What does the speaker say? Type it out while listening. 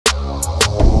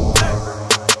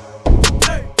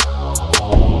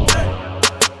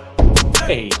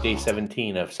Hey, day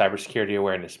 17 of Cybersecurity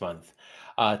Awareness Month.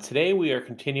 Today we are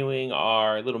continuing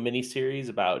our little mini series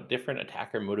about different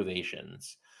attacker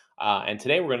motivations. And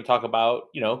today we're going to talk about,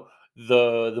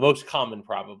 the most common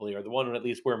probably, or the one at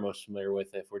least we're most familiar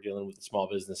with if we're dealing with the small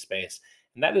business space,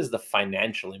 and that is the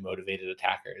financially motivated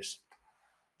attackers.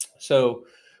 So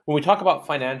when we talk about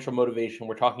financial motivation,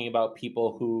 we're talking about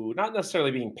people who not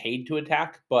necessarily being paid to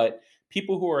attack, but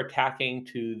people who are attacking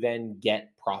to then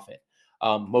get profit.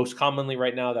 Most commonly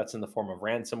right now, that's in the form of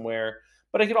ransomware,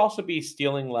 but it could also be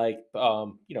stealing like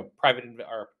or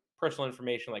personal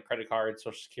information like credit cards,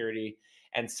 social security,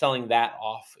 and selling that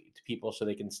off to people so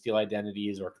they can steal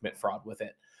identities or commit fraud with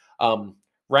it. Um,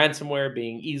 Ransomware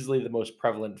being easily the most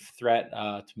prevalent threat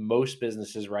to most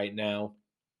businesses right now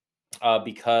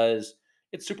because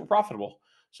it's super profitable.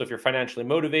 So if you're financially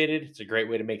motivated, it's a great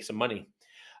way to make some money.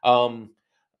 Um,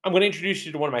 I'm going to introduce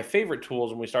you to one of my favorite tools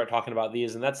when we start talking about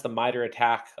these, and that's the MITRE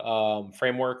ATT&CK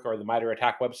framework or the MITRE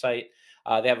ATT&CK website.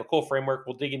 They have a cool framework.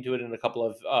 We'll dig into it in a couple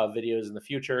of videos in the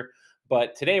future.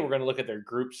 But today we're going to look at their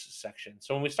groups section.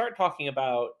 So when we start talking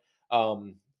about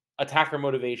attacker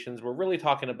motivations, we're really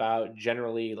talking about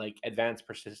generally like advanced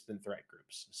persistent threat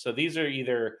groups. So these are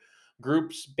either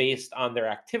groups based on their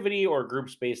activity or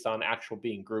groups based on actual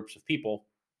being groups of people.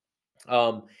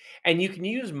 Um, and you can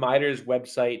use MITRE's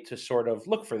website to sort of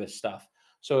look for this stuff.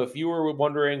 So if you were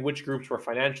wondering which groups were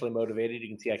financially motivated, you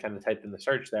can see I kind of typed in the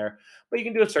search there, but you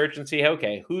can do a search and see,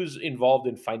 okay, who's involved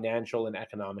in financial and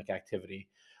economic activity.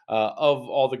 Of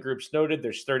all the groups noted,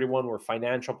 there's 31 where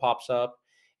financial pops up.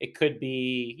 It could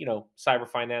be, cyber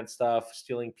finance stuff,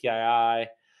 stealing PII,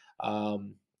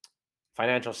 um,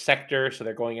 financial sector, so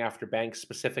they're going after banks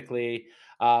specifically.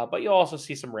 But you'll also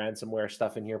see some ransomware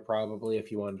stuff in here, probably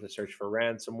if you wanted to search for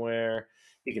ransomware.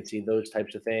 You can see those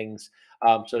types of things.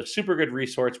 So super good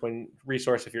resource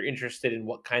if you're interested in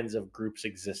what kinds of groups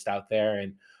exist out there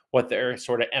and what their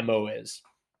sort of MO is.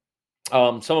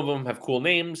 Some of them have cool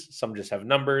names, some just have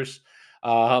numbers.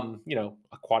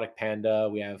 Aquatic panda.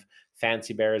 We have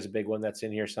fancy bear is a big one that's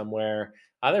in here somewhere.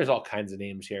 There's all kinds of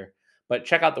names here, but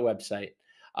check out the website.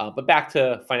 But back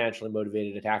to financially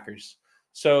motivated attackers.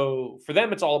 So for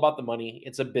them, it's all about the money.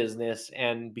 It's a business,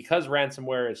 and because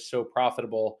ransomware is so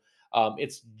profitable,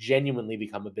 it's genuinely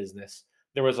become a business.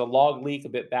 There was a log leak a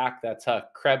bit back that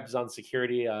Krebs on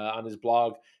security on his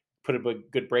blog put a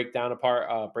good breakdown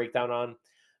on.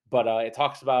 But it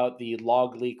talks about the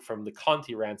log leak from the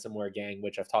Conti ransomware gang,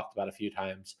 which I've talked about a few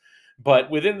times. But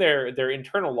within their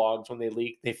internal logs, when they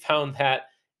leaked, they found that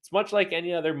it's much like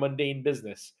any other mundane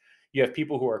business. You have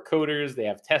people who are coders, they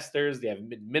have testers, they have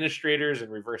administrators and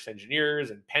reverse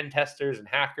engineers and pen testers and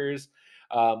hackers.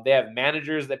 They have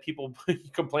managers that people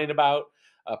complain about,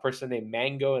 a person named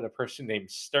Mango and a person named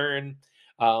Stern.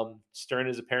 Stern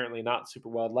is apparently not super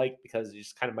well liked because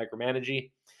he's kind of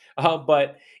micromanagey.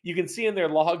 But you can see in their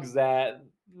logs that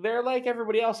they're like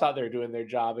everybody else out there doing their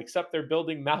job, except they're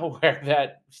building malware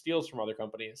that steals from other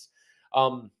companies.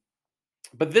 Um,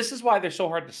 but this is why they're so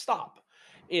hard to stop.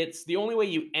 It's the only way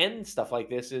you end stuff like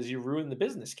this is you ruin the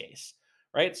business case,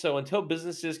 right? So until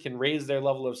businesses can raise their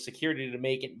level of security to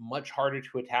make it much harder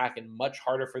to attack and much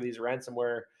harder for these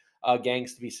ransomware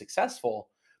gangs to be successful,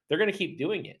 they're going to keep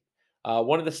doing it.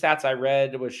 One of the stats I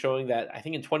read was showing that I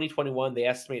think in 2021 they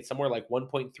estimate somewhere like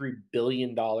 1.3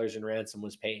 billion dollars in ransom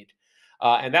was paid,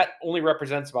 and that only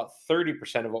represents about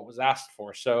 30% of what was asked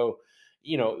for. So,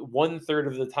 one third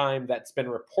of the time that's been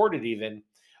reported, even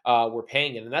we're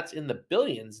paying it, and that's in the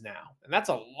billions now, and that's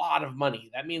a lot of money.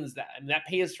 That means that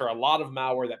pays for a lot of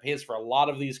malware, that pays for a lot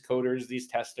of these coders, these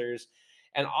testers,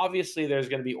 and obviously there's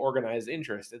going to be organized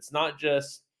interest. It's not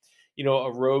just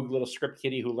a rogue little script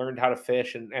kiddie who learned how to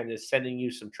fish and is sending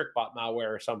you some trickbot malware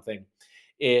or something.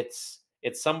 It's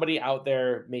somebody out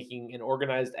there making an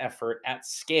organized effort at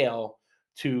scale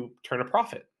to turn a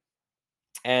profit.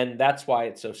 And that's why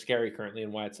it's so scary currently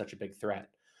and why it's such a big threat.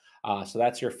 So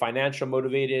that's your financial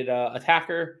motivated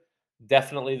attacker.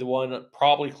 Definitely the one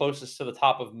probably closest to the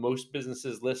top of most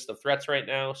businesses' list of threats right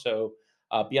now. So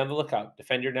be on the lookout.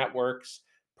 Defend your networks.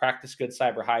 Practice good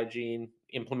cyber hygiene.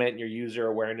 Implement your user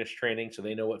awareness training so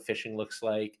they know what phishing looks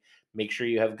like. Make sure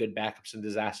you have good backups and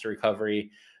disaster recovery.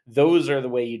 Those are the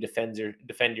way you defend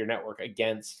your network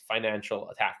against financial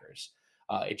attackers.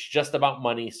 It's just about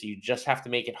money, so you just have to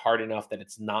make it hard enough that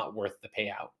it's not worth the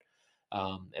payout.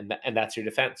 And that's your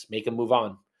defense. Make them move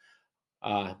on.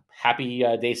 Happy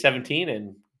day 17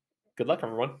 and good luck,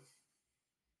 everyone.